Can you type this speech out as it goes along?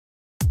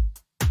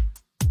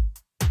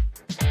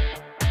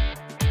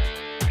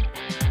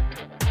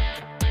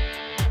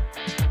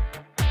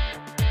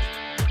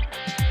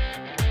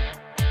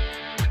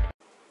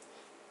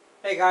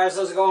Guys,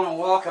 how's it going and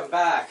welcome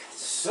back.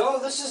 So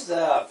this is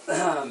the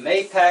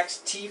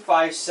Mapex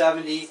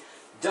T570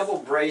 double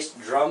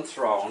braced drum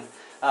throne.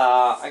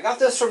 I got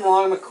this from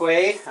Long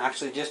McQuaid.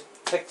 Actually just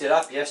picked it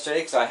up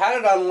yesterday because I had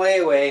it on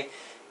layaway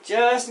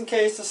just in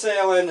case the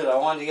sale ended. I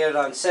wanted to get it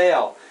on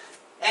sale.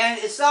 And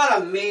it's not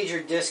a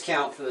major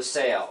discount for the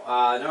sale.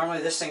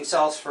 Normally this thing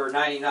sells for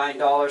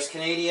 $99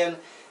 Canadian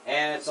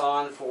and it's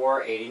on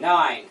for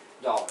 $89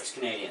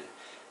 Canadian.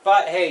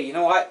 But hey, you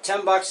know what?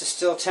 10 bucks is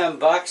still 10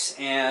 bucks,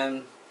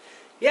 and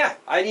yeah,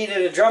 I needed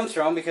a drum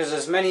throne because,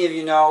 as many of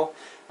you know,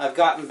 I've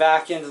gotten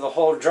back into the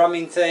whole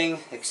drumming thing,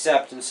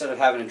 except instead of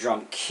having a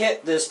drum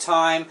kit this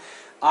time,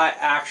 I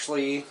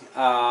actually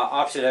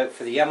opted out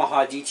for the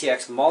Yamaha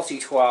DTX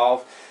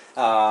Multi-12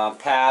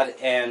 pad,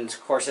 and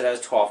of course it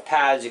has 12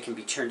 pads. It can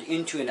be turned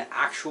into an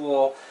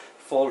actual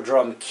full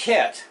drum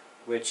kit,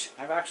 which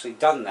I've actually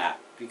done that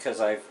because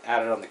I've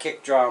added on the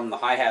kick drum, the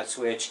hi-hat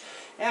switch,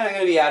 and I'm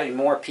going to be adding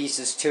more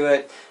pieces to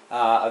it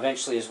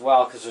eventually as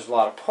well because there's a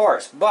lot of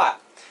ports. But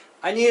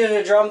I needed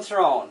a drum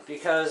throne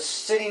because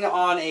sitting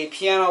on a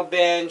piano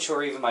bench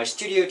or even my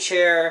studio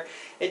chair,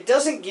 it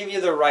doesn't give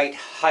you the right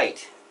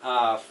height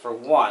for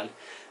one,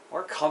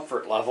 or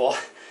comfort level.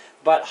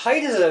 But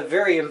height is a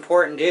very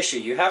important issue.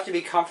 You have to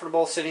be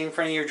comfortable sitting in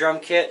front of your drum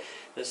kit.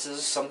 This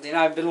is something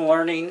I've been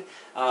learning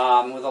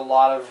with a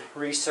lot of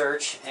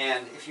research,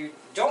 and if you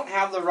don't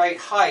have the right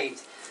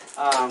height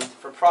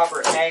for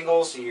proper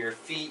angles to your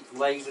feet,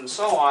 legs, and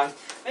so on, it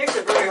makes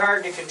it very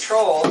hard to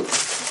control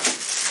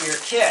your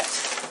kit.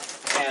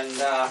 And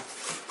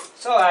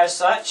so as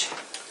such,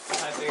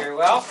 I figured,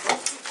 well,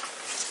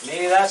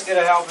 maybe that's going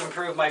to help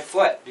improve my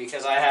foot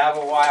because I have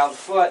a wild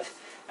foot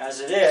as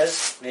it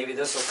is. Maybe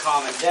this will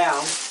calm it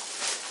down.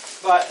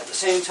 But at the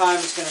same time,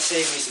 it's going to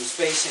save me some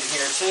space in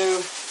here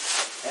too.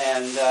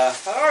 And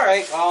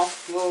alright, well,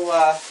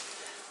 we'll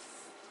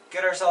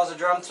get ourselves a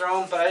drum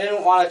throne, but I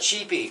didn't want a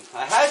cheapie.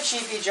 I had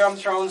cheapie drum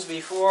thrones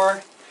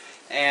before,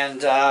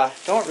 and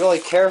don't really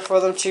care for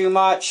them too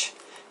much.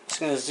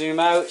 Just going to zoom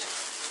out.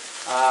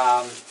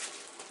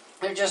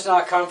 They're just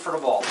not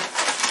comfortable,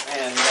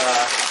 and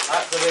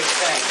that's the big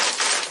thing.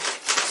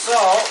 So,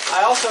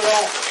 I also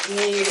don't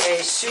need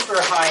a super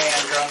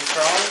high-end drum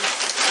throne,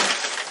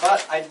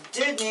 but I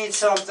did need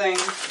something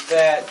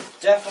that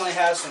definitely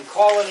has some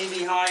quality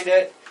behind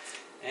it.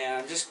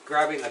 And I'm just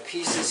grabbing the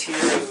pieces here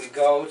as we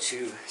go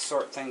to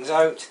sort things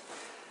out.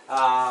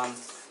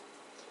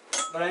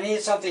 But I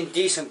needed something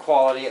decent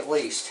quality at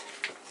least,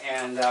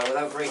 and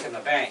without breaking the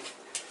bank.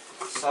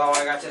 So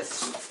I got to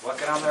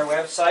looking on their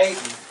website,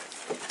 and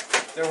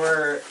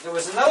there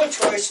was another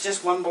choice,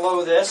 just one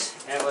below this,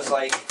 and it was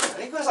like, I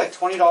think it was like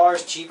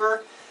 $20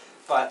 cheaper.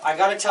 But I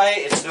got to tell you,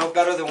 it's no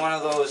better than one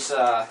of those,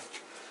 what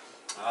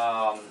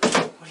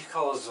do you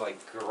call those, like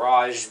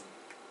garage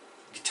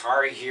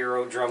Guitar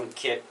Hero drum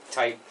kit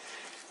type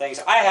things.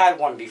 I had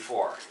one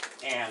before,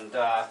 and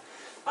I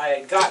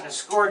had gotten a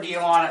score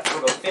deal on it for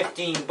about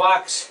 15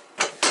 bucks,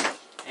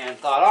 and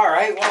thought,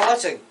 alright, well,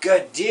 that's a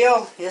good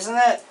deal, isn't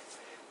it?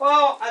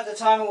 Well, at the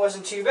time it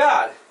wasn't too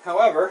bad.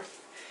 However,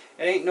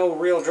 it ain't no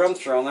real drum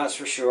throne, that's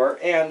for sure,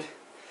 and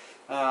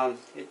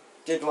it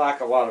did lack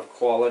a lot of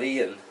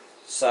quality and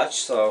such.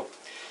 So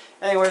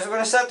anyways, I'm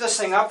going to set this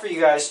thing up for you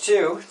guys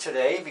too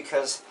today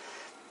because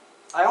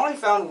I only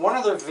found one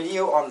other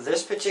video on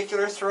this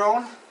particular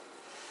throne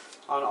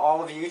on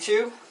all of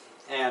YouTube,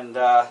 and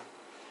the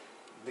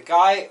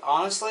guy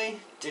honestly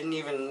didn't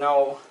even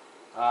know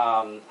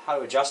how to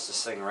adjust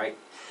this thing right.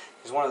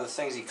 Because one of the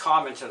things he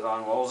commented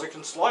on was, it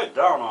can slide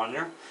down on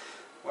you.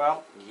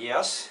 Well,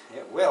 yes,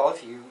 it will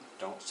if you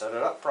don't set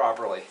it up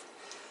properly.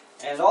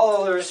 And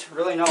although there's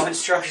really no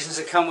instructions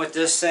that come with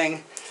this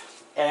thing,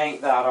 it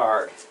ain't that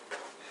hard.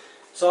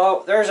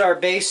 So there's our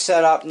base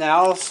set up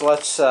now, so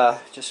let's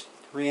just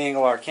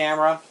re-angle our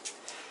camera.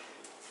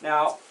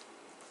 Now,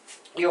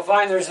 you'll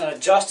find there's an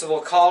adjustable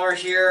collar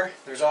here.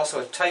 There's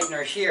also a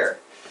tightener here.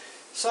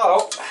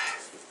 So,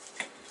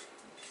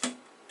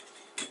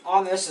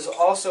 on this is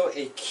also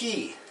a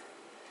key,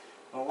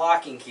 a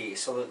locking key,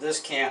 so that this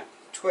can't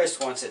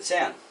twist once it's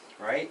in,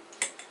 right?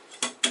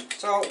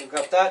 So, we've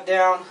got that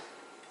down.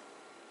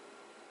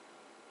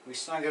 We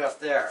snug it up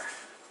there.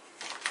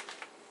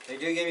 They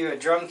do give you a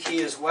drum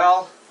key as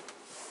well.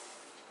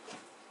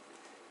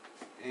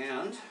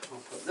 And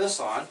we'll put this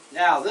on.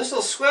 Now this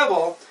will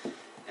swivel,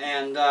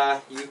 and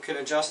you can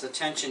adjust the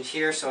tension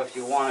here, so if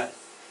you want it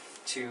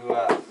to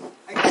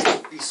I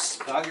guess be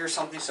snug or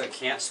something so it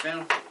can't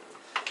spin.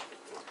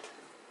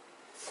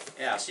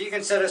 Yeah, so you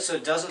can set it so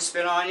it doesn't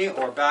spin on you,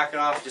 or back it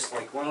off just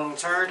like one little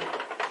turn.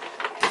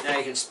 Now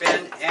you can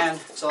spin, and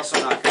it's also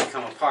not going to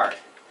come apart.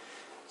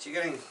 So you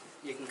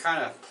can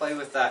kind of play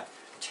with that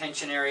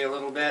tension area a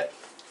little bit.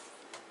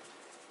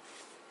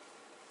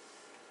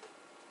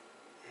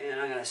 And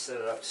I'm going to set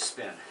it up to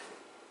spin.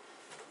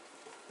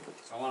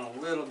 So I want a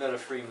little bit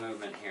of free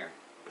movement here.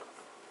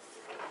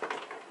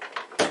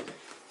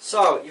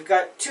 So you've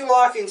got two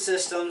locking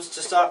systems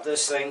to stop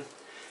this thing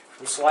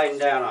from sliding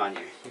down on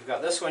you. You've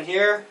got this one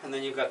here, and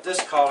then you've got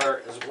this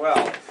collar as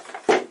well.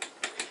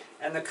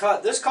 And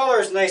this collar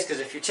is nice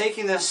because if you're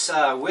taking this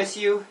with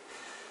you,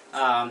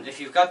 if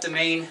you've got the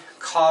main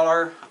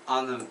collar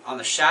on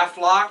the shaft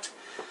locked,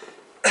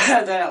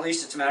 then at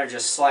least it's a matter of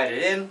just slide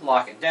it in,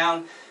 lock it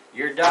down,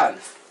 you're done.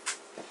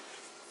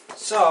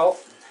 So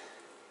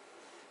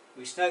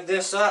we snug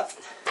this up,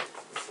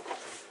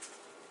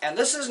 and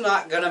this is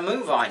not going to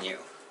move on you.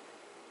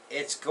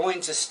 It's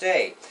going to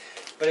stay.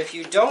 But if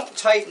you don't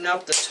tighten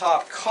up the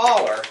top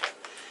collar,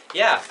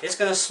 yeah, it's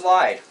going to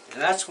slide.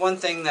 And that's one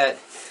thing that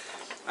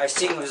I've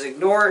seen was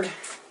ignored,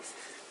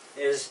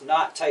 is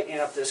not tightening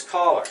up this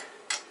collar.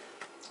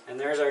 And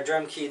there's our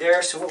drum key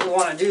there. So what we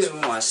want to do is we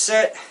want to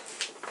sit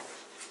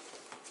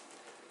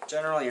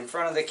generally in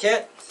front of the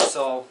kit.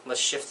 So let's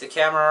shift the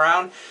camera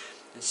around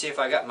and see if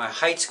I got my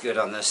heights good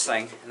on this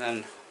thing. And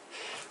then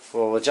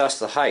we'll adjust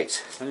the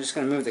height. So I'm just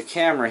going to move the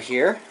camera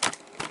here.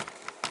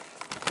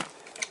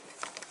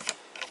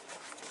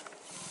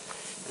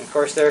 And of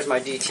course there's my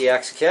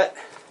DTX kit.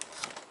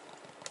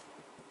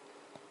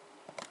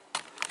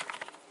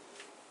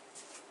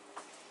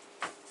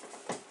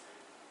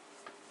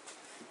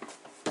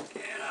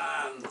 And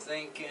I'm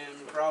thinking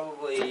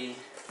probably,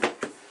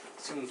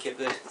 so we can keep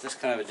this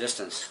kind of a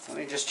distance. Let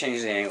me just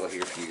change the angle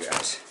here for you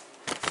guys.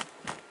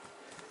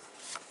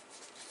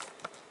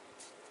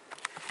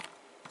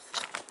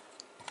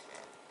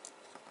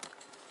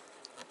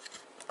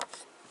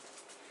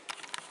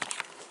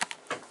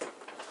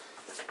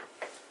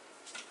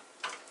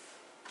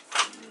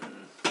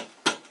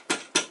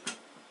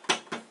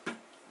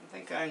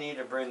 I need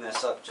to bring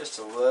this up just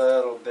a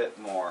little bit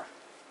more.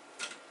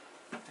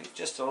 I think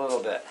just a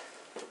little bit.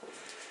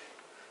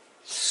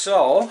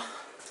 So,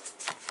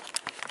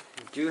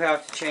 you do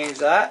have to change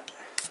that.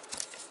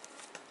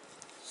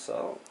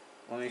 So,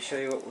 let me show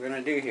you what we're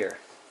going to do here.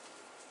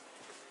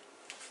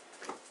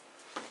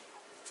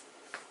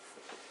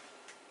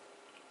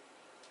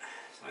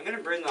 So I'm going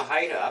to bring the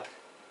height up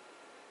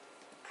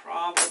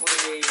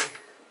probably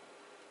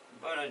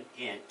about an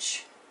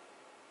inch.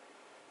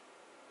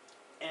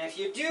 And if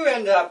you do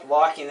end up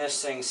locking this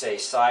thing, say,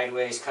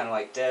 sideways, kind of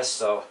like this,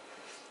 so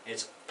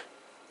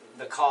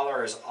the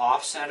collar is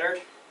off-centered,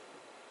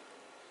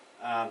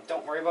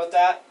 don't worry about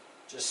that.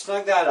 Just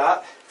snug that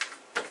up.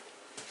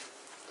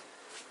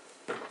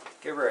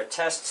 Give her a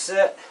test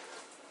sit.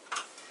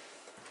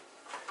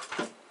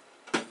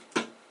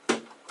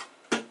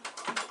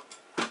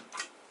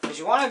 Because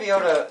you want to be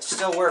able to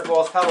still work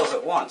both pedals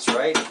at once,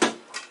 right?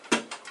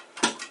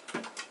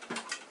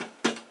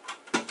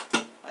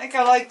 I think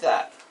I like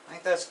that. I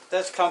think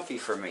that's comfy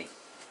for me.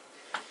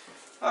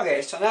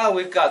 Okay, so now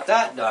we've got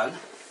that done.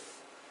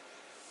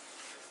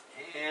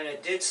 And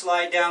it did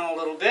slide down a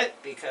little bit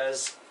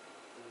because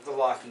of the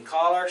locking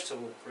collar, so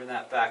we'll bring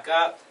that back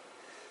up.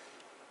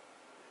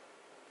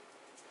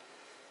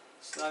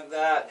 Snug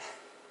that.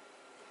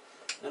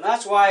 And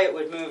that's why it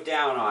would move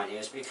down on you,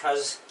 is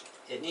because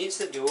it needs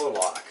the dual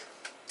lock.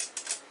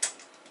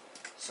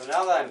 So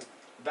now that I'm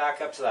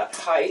back up to that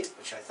height,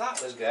 which I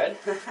thought was good,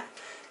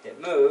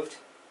 it moved.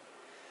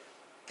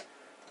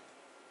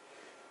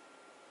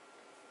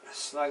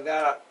 Snug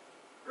that up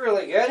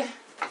really good.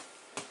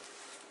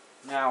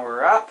 Now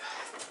we're up.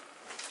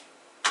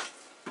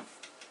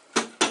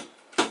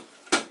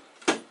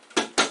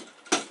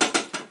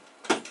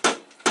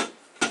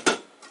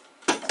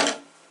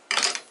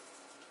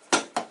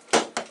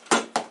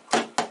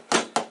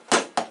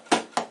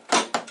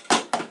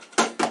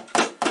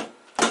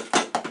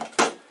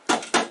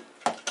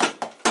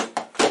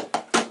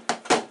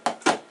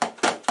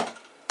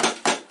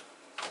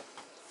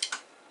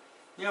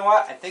 You know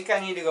what? I think I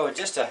need to go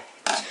just a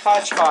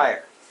touch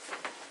higher.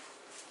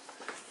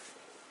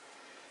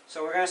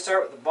 So we're going to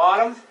start with the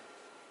bottom.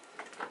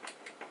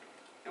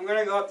 And we're going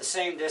to go up the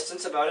same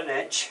distance, about an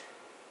inch.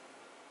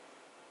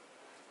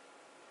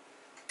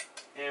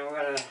 And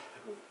we're going to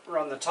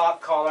run the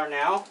top collar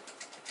now.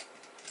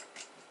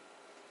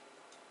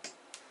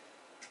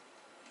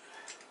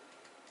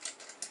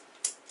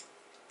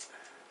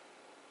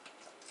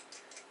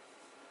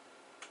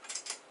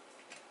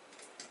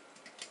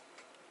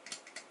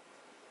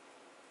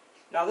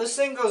 Now this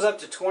thing goes up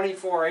to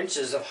 24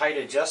 inches of height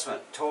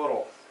adjustment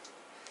total.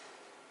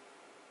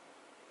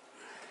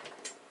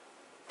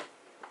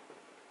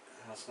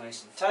 That's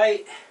nice and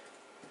tight.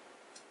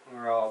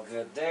 We're all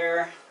good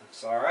there.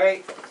 That's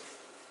alright.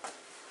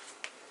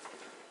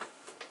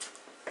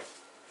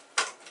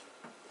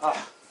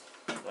 Ah,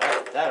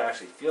 that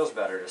actually feels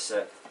better to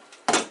sit.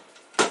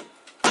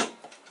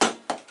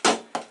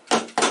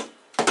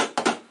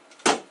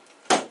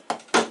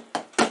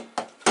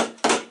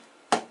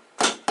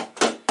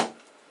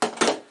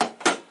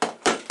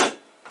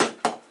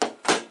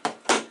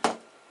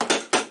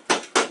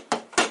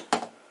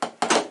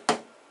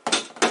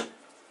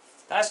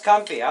 That's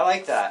comfy. I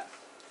like that.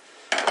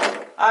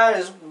 That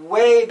is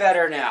way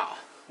better now.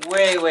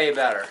 Way, way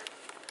better.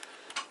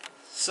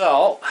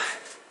 So,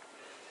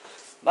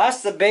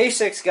 that's the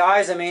basics,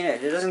 guys. I mean,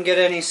 it doesn't get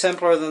any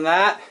simpler than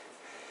that.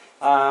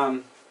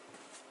 Now,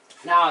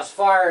 as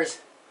far as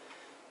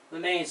the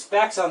main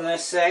specs on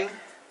this thing,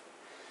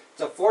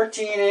 it's a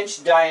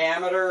 14-inch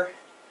diameter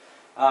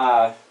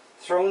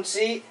throne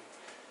seat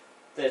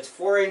that's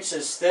 4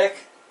 inches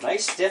thick.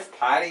 Nice stiff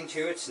padding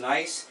too, it's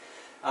nice.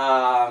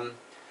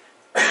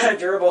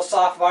 Durable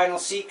soft vinyl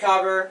seat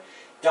cover,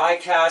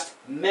 die-cast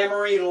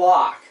memory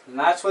lock. And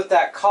that's what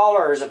that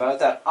collar is about,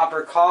 that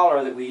upper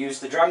collar that we use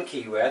the drum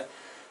key with.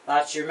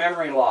 That's your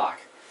memory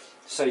lock.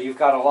 So you've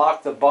got to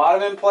lock the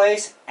bottom in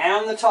place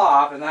and the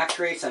top, and that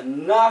creates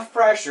enough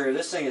pressure,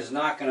 this thing is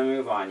not going to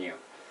move on you.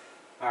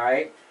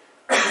 Alright?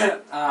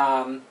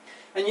 And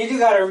you do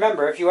got to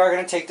remember, if you are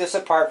going to take this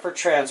apart for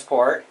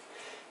transport,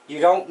 you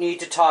don't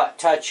need to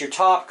touch your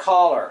top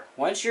collar.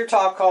 Once your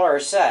top collar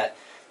is set,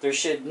 there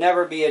should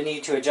never be a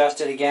need to adjust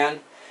it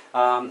again,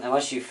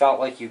 unless you felt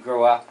like you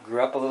grew up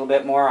a little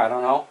bit more, I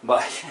don't know,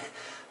 but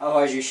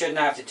otherwise you shouldn't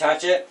have to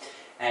touch it,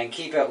 and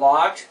keep it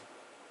locked.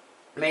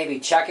 Maybe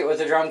check it with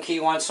the drum key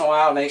once in a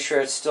while, make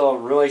sure it's still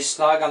really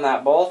snug on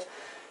that bolt,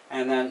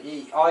 and then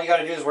all you got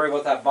to do is worry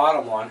about that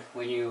bottom one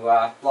when you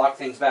lock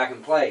things back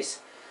in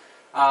place.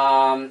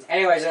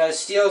 Anyways, a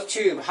steel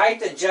tube,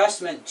 height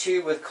adjustment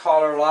tube with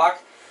collar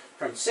lock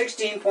from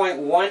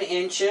 16.1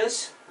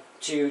 inches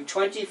to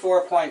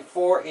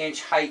 24.4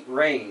 inch height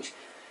range.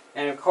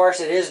 And of course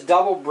it is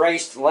double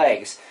braced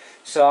legs.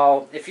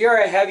 So if you're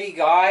a heavy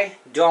guy,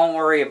 don't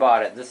worry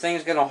about it. The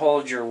thing's going to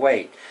hold your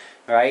weight.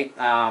 Right?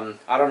 I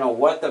don't know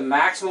what the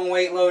maximum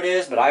weight load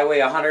is, but I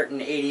weigh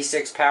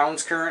 186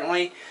 pounds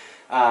currently.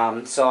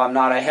 So I'm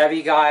not a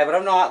heavy guy, but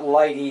I'm not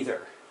light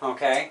either.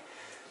 Okay?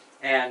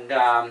 And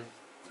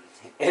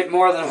it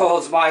more than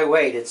holds my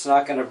weight. It's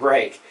not going to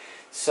break.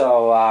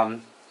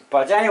 So,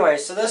 but anyway,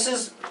 so this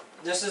is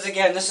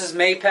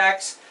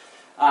Mapex.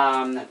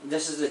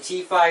 This is the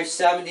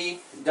T570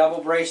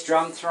 double brace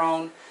drum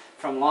throne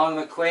from Long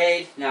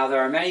McQuade. Now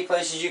there are many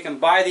places you can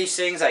buy these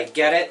things, I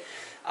get it.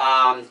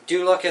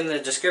 Do look in the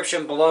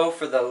description below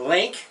for the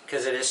link,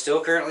 because it is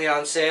still currently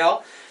on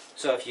sale.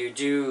 So if you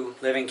do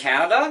live in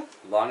Canada,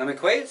 Long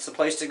McQuade, it's the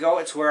place to go.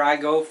 It's where I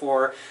go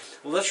for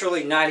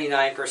literally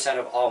 99%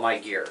 of all my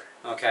gear.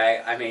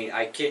 Okay, I mean,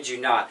 I kid you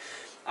not.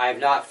 I've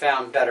not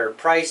found better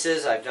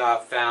prices. I've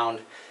not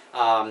found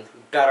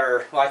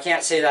better, well, I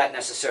can't say that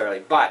necessarily,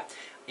 but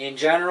in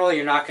general,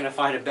 you're not going to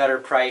find a better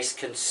price,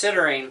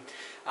 considering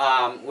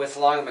with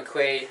Long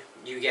McQuade,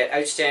 you get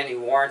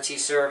outstanding warranty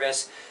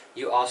service.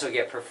 You also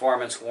get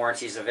performance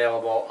warranties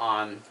available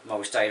on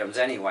most items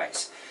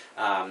anyways.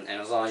 And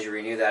as long as you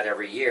renew that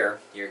every year,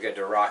 you're good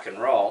to rock and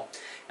roll.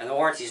 And the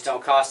warranties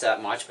don't cost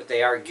that much, but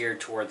they are geared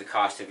toward the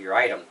cost of your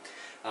item.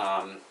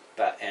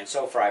 And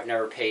so far I've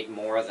never paid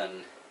more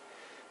than,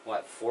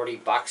 what, 40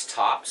 bucks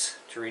tops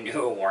to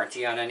renew a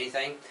warranty on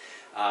anything.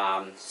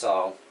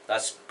 So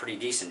that's pretty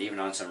decent, even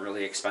on some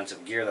really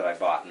expensive gear that I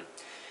bought.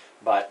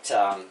 But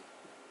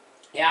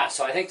yeah,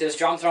 so I think this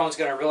drum throne is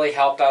going to really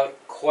help out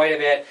quite a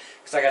bit,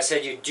 because like I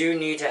said, you do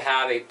need to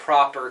have a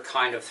proper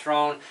kind of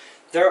throne.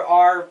 There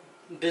are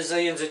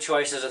bazillions of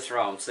choices of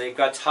thrones. They've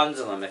got tons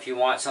of them. If you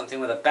want something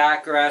with a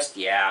backrest,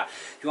 yeah.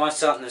 If you want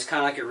something that's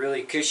kind of like a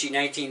really cushy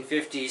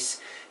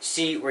 1950s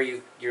seat where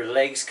your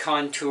legs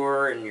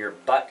contour and your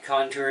butt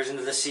contours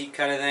into the seat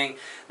kind of thing,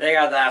 they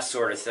got that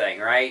sort of thing,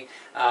 right?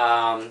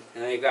 And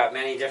they've got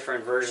many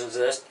different versions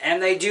of this.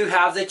 And they do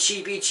have the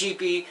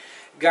cheapy,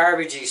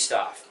 garbagey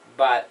stuff.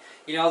 But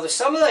you know,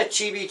 some of the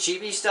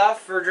cheapy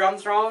stuff for drum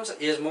thrones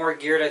is more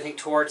geared, I think,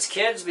 towards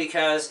kids,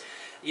 because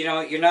you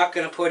know, you're not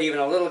going to put even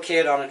a little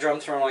kid on a drum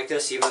throne like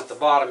this, even at the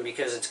bottom,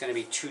 because it's going to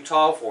be too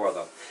tall for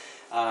them.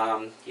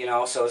 You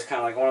know, so it's kind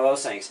of like one of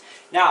those things.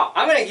 Now,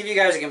 I'm going to give you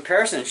guys a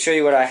comparison and show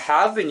you what I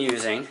have been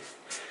using,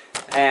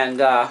 and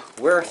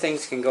where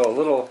things can go a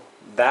little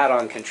bad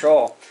on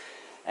control.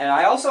 And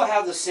I also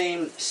have the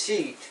same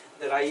seat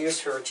that I use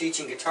for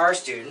teaching guitar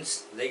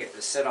students. They get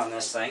to sit on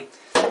this thing.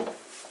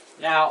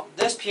 Now,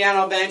 this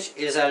piano bench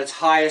is at its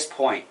highest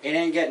point. It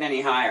ain't getting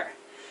any higher.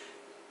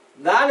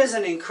 That is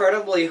an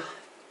incredibly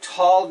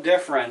tall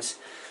difference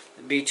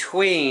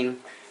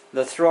between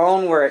the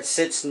throne where it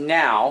sits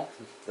now,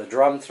 the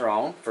drum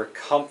throne, for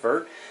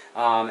comfort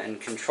and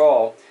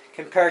control,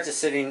 compared to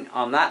sitting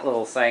on that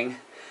little thing,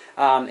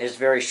 is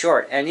very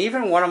short. And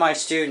even one of my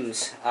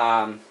students,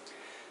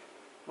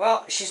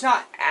 well, she's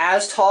not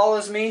as tall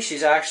as me.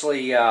 She's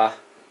actually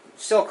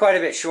still quite a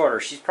bit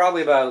shorter. She's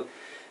probably about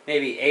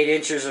maybe 8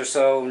 inches or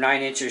so,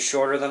 9 inches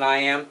shorter than I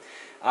am.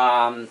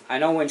 I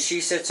know when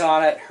she sits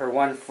on it, her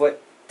one foot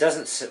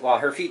doesn't sit, well,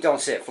 her feet don't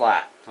sit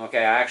flat. Okay,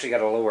 I actually got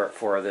to lower it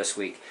for her this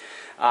week.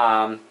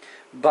 You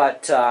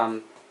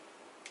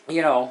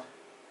know,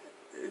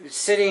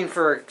 sitting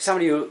for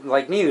somebody who,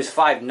 like me, who's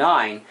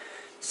 5'9",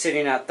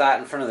 sitting at that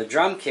in front of the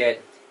drum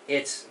kit,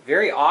 it's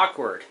very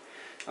awkward.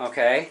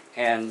 Okay,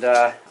 and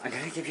I'm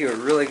going to give you a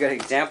really good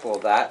example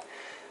of that.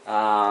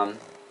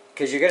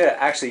 Because you're going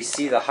to actually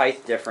see the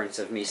height difference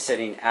of me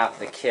sitting at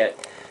the kit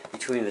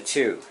between the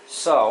two.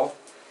 So,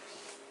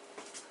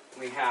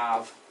 we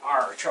have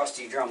our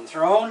trusty drum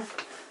throne.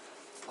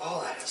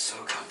 Oh, that is so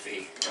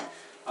comfy.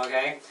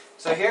 Okay,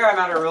 so here I'm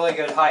at a really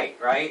good height,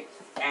 right?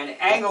 And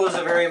angle is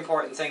a very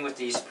important thing with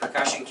these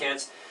percussion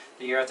kits.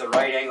 That you're at the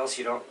right angle so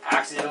you don't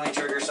accidentally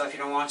trigger stuff you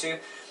don't want to.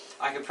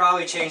 I could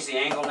probably change the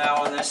angle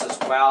now on this as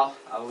well,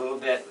 a little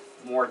bit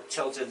more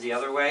tilted the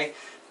other way,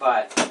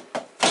 but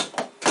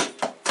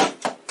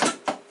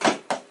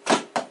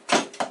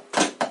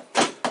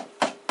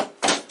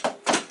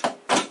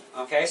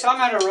okay, so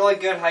I'm at a really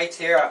good height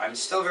here. I'm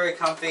still very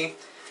comfy.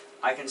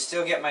 I can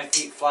still get my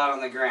feet flat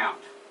on the ground,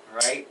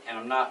 right? And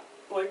I'm not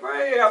like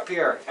right up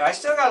here. And I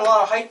still got a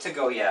lot of height to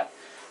go yet,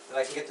 but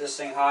I can get this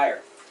thing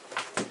higher.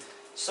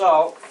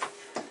 So,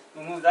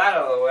 we'll move that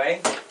out of the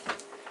way.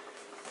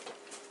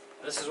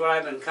 This is what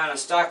I've been kind of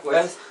stuck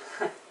with.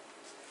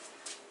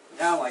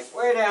 Now I'm like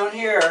way down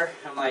here,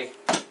 I'm like,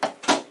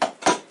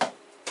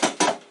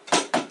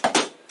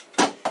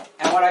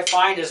 and what I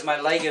find is my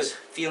leg is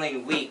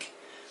feeling weak.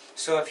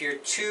 So if you're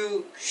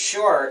too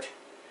short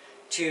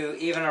to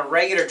even a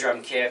regular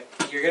drum kit,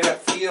 you're going to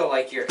feel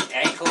like your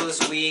ankle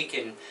is weak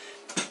and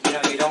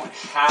you don't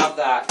have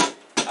that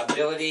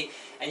ability,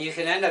 and you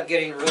can end up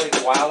getting really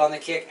wild on the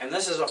kick, and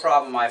this is a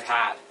problem I've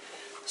had.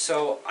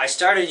 So I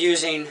started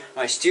using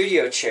my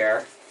studio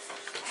chair,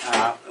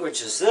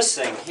 which is this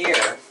thing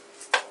here,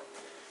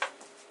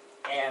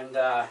 and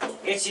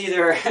it's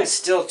either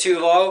still too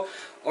low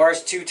or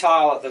it's too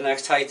tall at the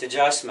next height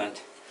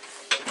adjustment.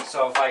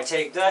 So if I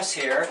take this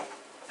here,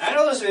 I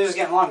know this video is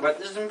getting long, but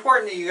it's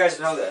important that you guys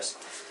know this.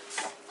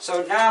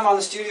 So now I'm on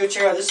the studio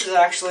chair. This is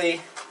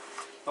actually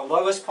the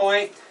lowest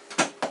point.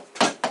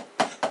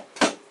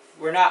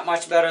 We're not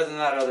much better than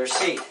that other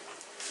seat.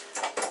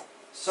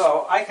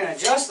 So I can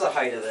adjust the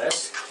height of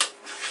this.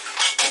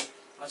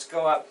 Let's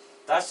go up.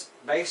 That's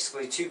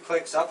basically 2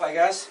 clicks up, I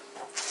guess.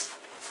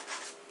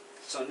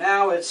 So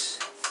now it's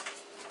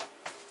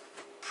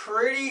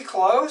pretty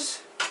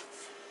close,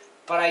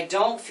 but I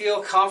don't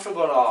feel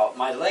comfortable at all.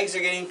 My legs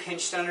are getting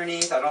pinched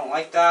underneath. I don't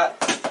like that.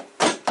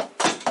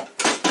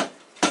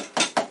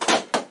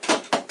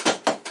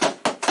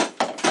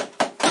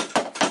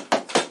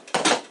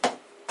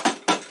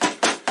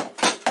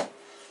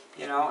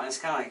 And it's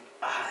kind of like,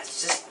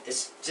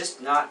 it's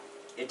just not,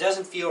 it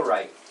doesn't feel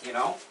right,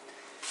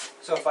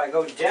 So if I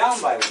go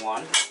down by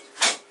 1,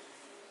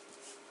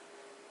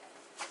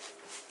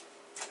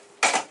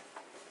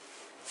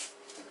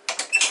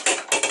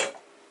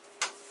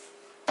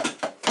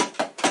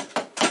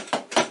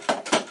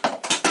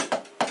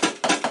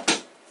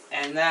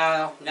 and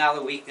now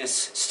the weakness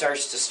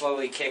starts to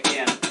slowly kick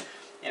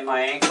in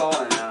my ankle,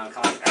 and I'm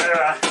kind of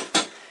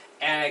like,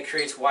 and it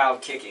creates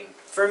wild kicking.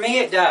 For me,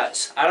 it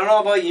does. I don't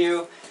know about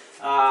you.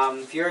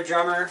 If you're a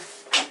drummer,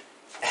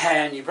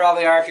 and you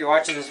probably are if you're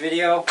watching this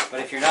video, but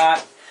if you're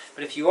not,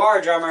 but if you are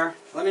a drummer,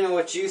 let me know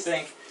what you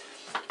think.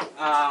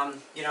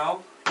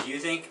 Do you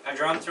think a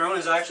drum throne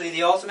is actually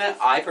the ultimate?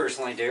 I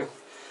personally do.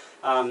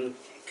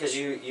 Because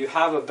you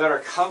have a better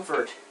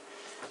comfort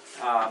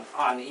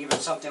on even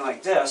something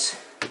like this,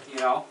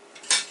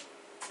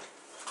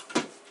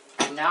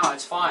 And now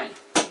it's fine.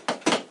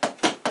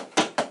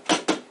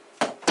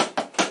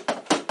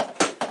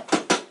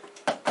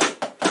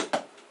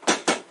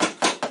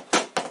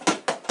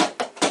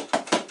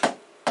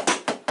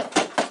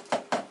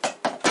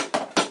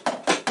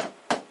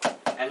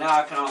 Now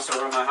I can also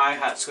run my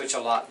hi-hat switch a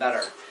lot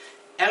better.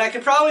 And I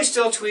could probably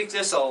still tweak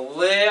this a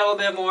little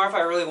bit more if I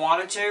really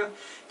wanted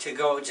to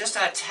go just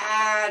a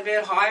tad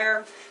bit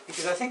higher,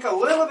 because I think a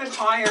little bit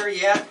higher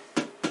yet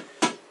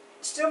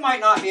still might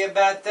not be a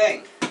bad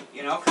thing,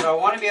 because I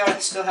want to be able to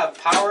still have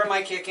power in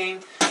my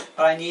kicking,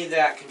 but I need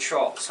that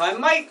control. So I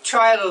might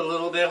try it a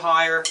little bit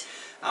higher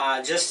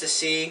just to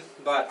see,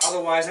 but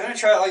otherwise I'm going to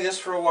try it like this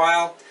for a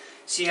while,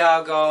 see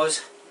how it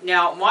goes.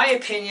 Now, my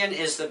opinion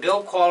is the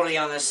build quality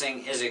on this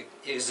thing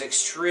is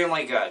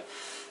extremely good.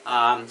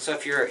 So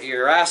if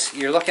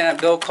you're looking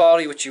at build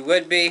quality, which you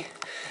would be,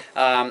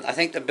 I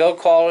think the build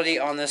quality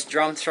on this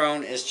drum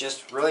throne is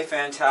just really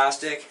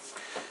fantastic.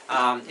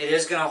 It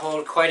is going to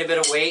hold quite a bit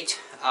of weight.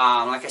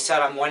 Like I said,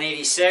 I'm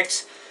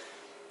 186.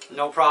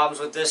 No problems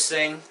with this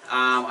thing.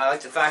 I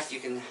like the fact you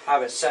can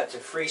have it set to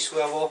free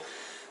swivel,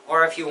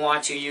 or if you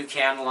want to, you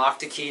can lock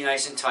the key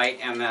nice and tight,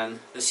 and then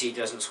the seat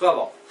doesn't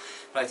swivel.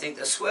 But I think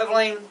the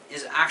swiveling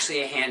is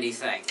actually a handy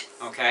thing,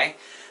 okay?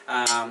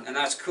 And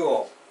that's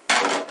cool.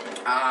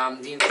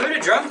 The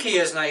included drum key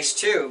is nice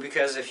too,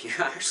 because if you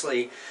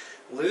actually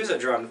lose a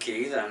drum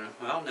key, then,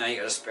 well, now you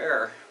got a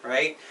spare,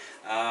 right?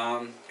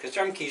 Because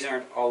drum keys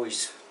aren't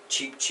always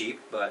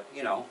cheap, but,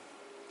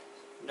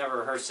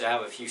 never hurts to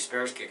have a few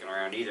spares kicking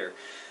around either.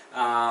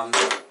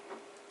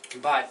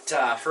 But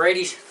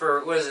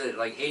for what is it,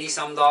 like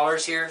 $80-some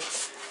here?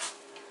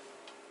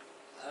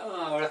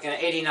 We're looking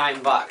at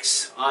 89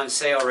 bucks on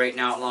sale right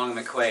now at Long and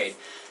McQuaid.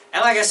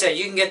 And like I said,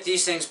 you can get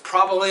these things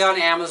probably on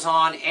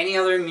Amazon, any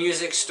other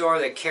music store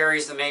that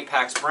carries the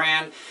Mapex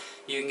brand.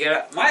 You can get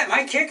it.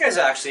 My kick is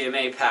actually a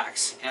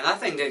Mapex, and that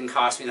thing didn't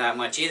cost me that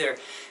much either.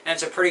 And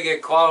it's a pretty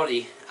good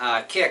quality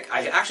kick.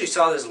 I actually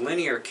saw this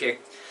linear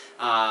kick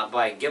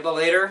by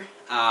Gibalator.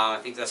 I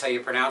think that's how you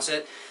pronounce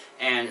it.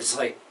 And it's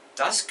like,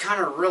 that's kind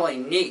of really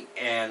neat.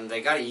 And they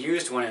got a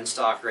used one in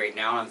stock right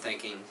now. I'm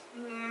thinking,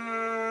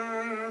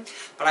 happen,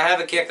 but I have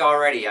a kick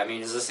already. I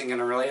mean, is this thing going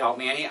to really help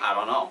me any? I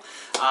don't know.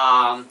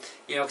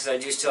 You know, because I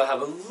do still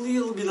have a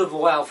little bit of a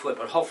wild foot,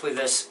 but hopefully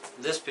this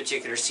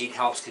particular seat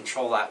helps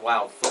control that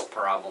wild foot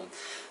problem.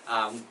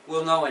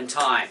 We'll know in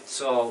time.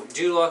 So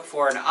do look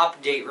for an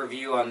update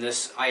review on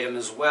this item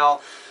as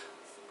well.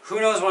 Who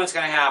knows when it's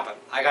going to happen.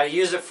 I got to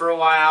use it for a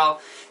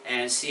while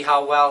and see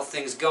how well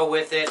things go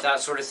with it, that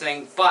sort of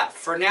thing. But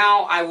for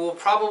now, I will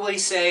probably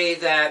say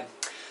that,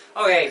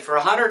 okay, for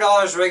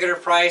 $100 regular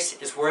price,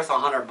 it's worth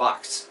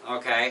 $100,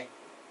 okay?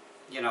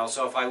 You know,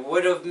 so if I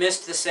would have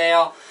missed the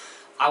sale,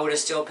 I would have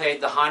still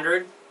paid the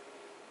 $100.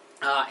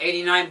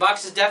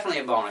 $89 is definitely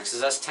a bonus,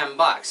 because that's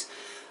 $10.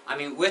 I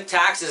mean, with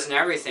taxes and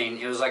everything,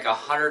 it was like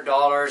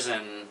 $100,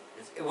 and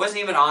it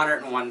wasn't even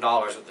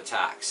 $101 with the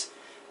tax.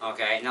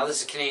 Okay, now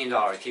this is Canadian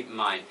dollars, keep in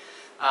mind.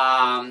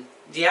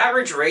 The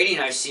average rating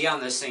I see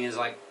on this thing is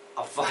like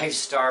a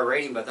 5-star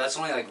rating, but that's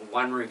only like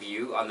one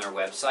review on their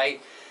website.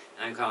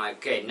 And I'm kind of like,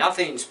 okay,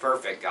 nothing's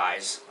perfect,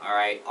 guys.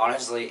 Alright,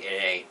 honestly,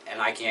 it ain't.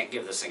 And I can't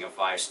give this thing a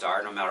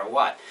 5-star no matter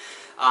what.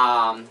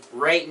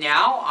 Right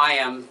now,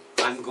 I'm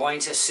going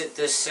to sit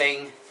this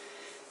thing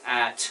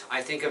at,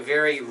 I think, a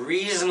very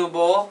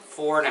reasonable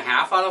 4.5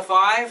 out of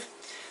 5.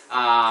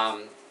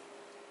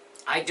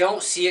 I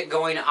don't see it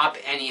going up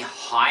any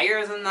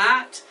higher than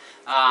that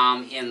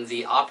in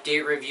the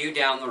update review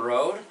down the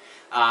road.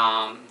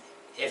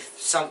 If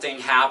something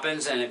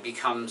happens and it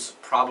becomes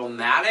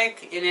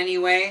problematic in any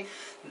way,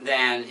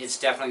 then it's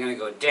definitely going to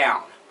go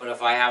down. But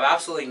if I have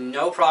absolutely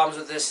no problems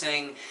with this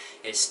thing,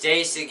 it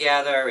stays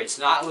together, it's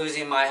not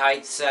losing my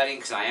height setting,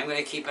 because I am going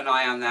to keep an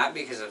eye on that,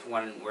 because if,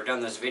 when we're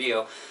done this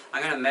video,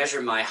 I'm going to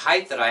measure my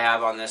height that I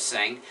have on this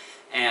thing.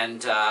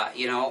 And,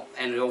 you know,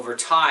 and over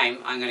time,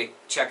 I'm going to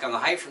check on the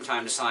height from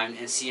time to time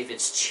and see if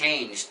it's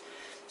changed.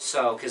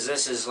 So, because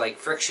this is like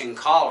friction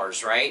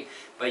collars, right?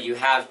 But you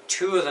have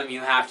 2 of them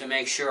you have to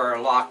make sure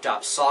are locked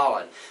up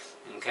solid,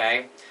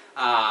 okay?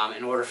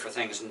 In order for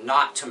things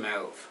not to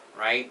move,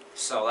 right?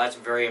 So that's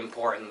very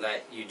important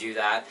that you do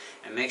that.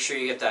 And make sure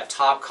you get that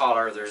top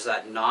collar, there's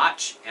that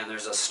notch, and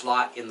there's a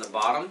slot in the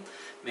bottom.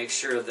 Make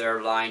sure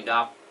they're lined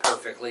up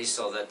perfectly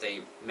so that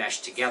they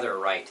mesh together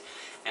right,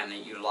 and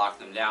that you lock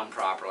them down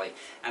properly.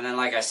 And then,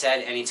 like I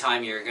said,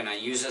 anytime you're going to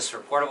use this for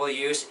portable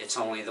use, it's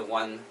only the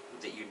one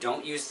that you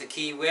don't use the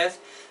key with.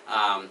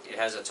 It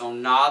has its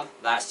own knob.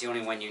 That's the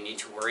only one you need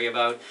to worry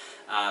about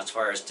as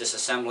far as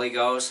disassembly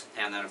goes.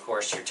 And then, of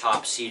course, your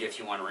top seat, if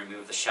you want to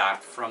remove the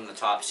shaft from the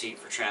top seat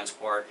for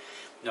transport,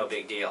 no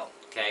big deal.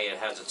 Okay, it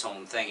has its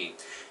own thingy.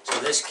 So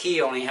this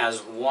key only has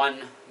one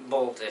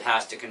bolt it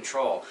has to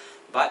control.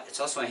 But it's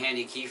also a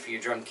handy key for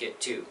your drum kit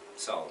too.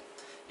 So,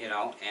 you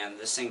know, and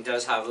this thing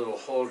does have a little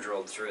hole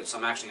drilled through it, so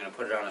I'm actually going to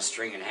put it on a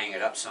string and hang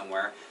it up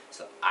somewhere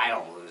so I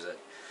don't lose it.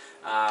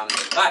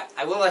 But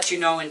I will let you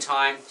know in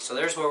time. So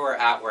there's where we're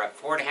at. We're at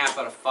 4.5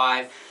 out of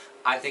 5.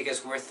 I think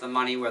it's worth the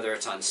money, whether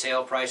it's on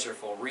sale price or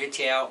full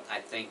retail. I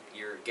think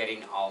you're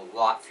getting a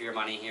lot for your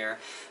money here,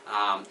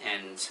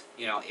 and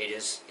you know, it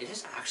is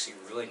actually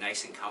really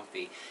nice and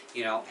comfy.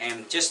 You know,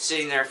 and just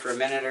sitting there for a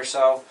minute or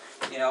so,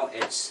 you know,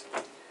 it's.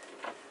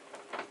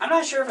 I'm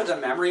not sure if it's a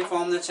memory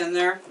foam that's in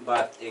there,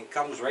 but it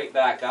comes right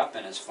back up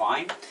and it's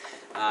fine.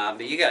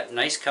 But you got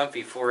nice,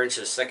 comfy 4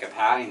 inches thick of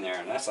padding there,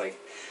 and that's like,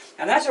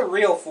 and that's a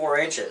real 4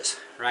 inches,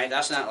 right?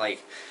 That's not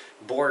like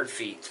board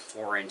feet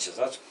 4 inches.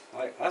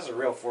 That's a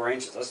real 4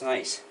 inches. That's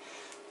nice.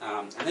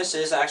 And this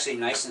is actually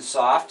nice and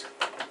soft,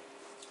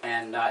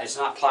 and it's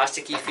not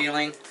plasticky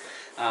feeling.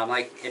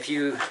 Like if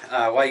you,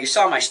 well, you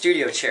saw my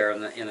studio chair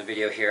in the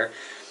video here,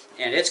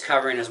 and its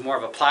covering is more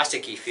of a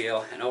plasticky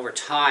feel, and over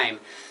time,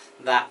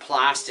 that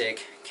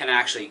plastic can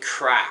actually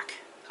crack,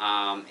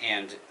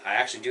 and I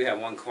actually do have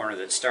one corner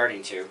that's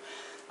starting to,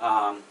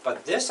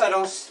 but this I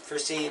don't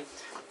foresee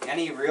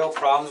any real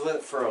problems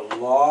with for a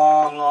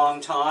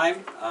long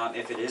time.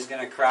 If it is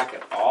going to crack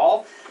at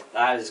all,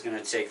 that is going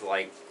to take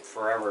like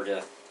forever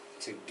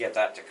to get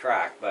that to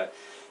crack, but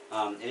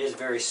it is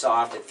very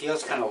soft. It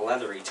feels kind of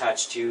leathery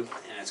touch too,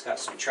 and it's got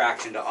some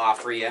traction to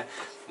offer you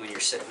when you're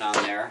sitting on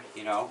there,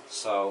 you know,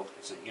 so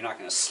you're not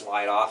going to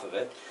slide off of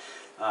it.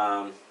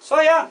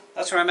 So yeah,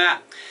 that's where I'm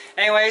at.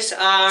 Anyways,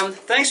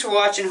 thanks for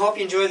watching. Hope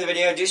you enjoyed the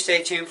video. Do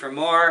stay tuned for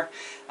more.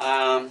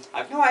 I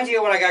have no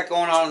idea what I got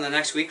going on in the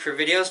next week for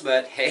videos,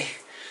 but hey,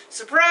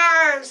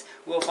 surprise!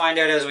 We'll find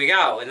out as we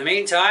go. In the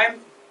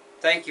meantime,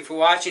 thank you for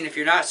watching. If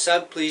you're not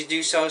subbed, please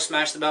do so.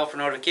 Smash the bell for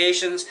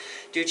notifications.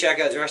 Do check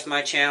out the rest of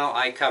my channel.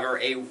 I cover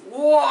a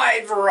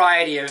wide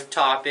variety of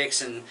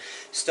topics and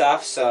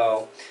stuff,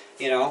 so,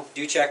 you know,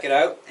 do check it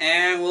out.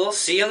 And we'll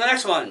see you in the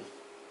next one.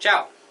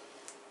 Ciao!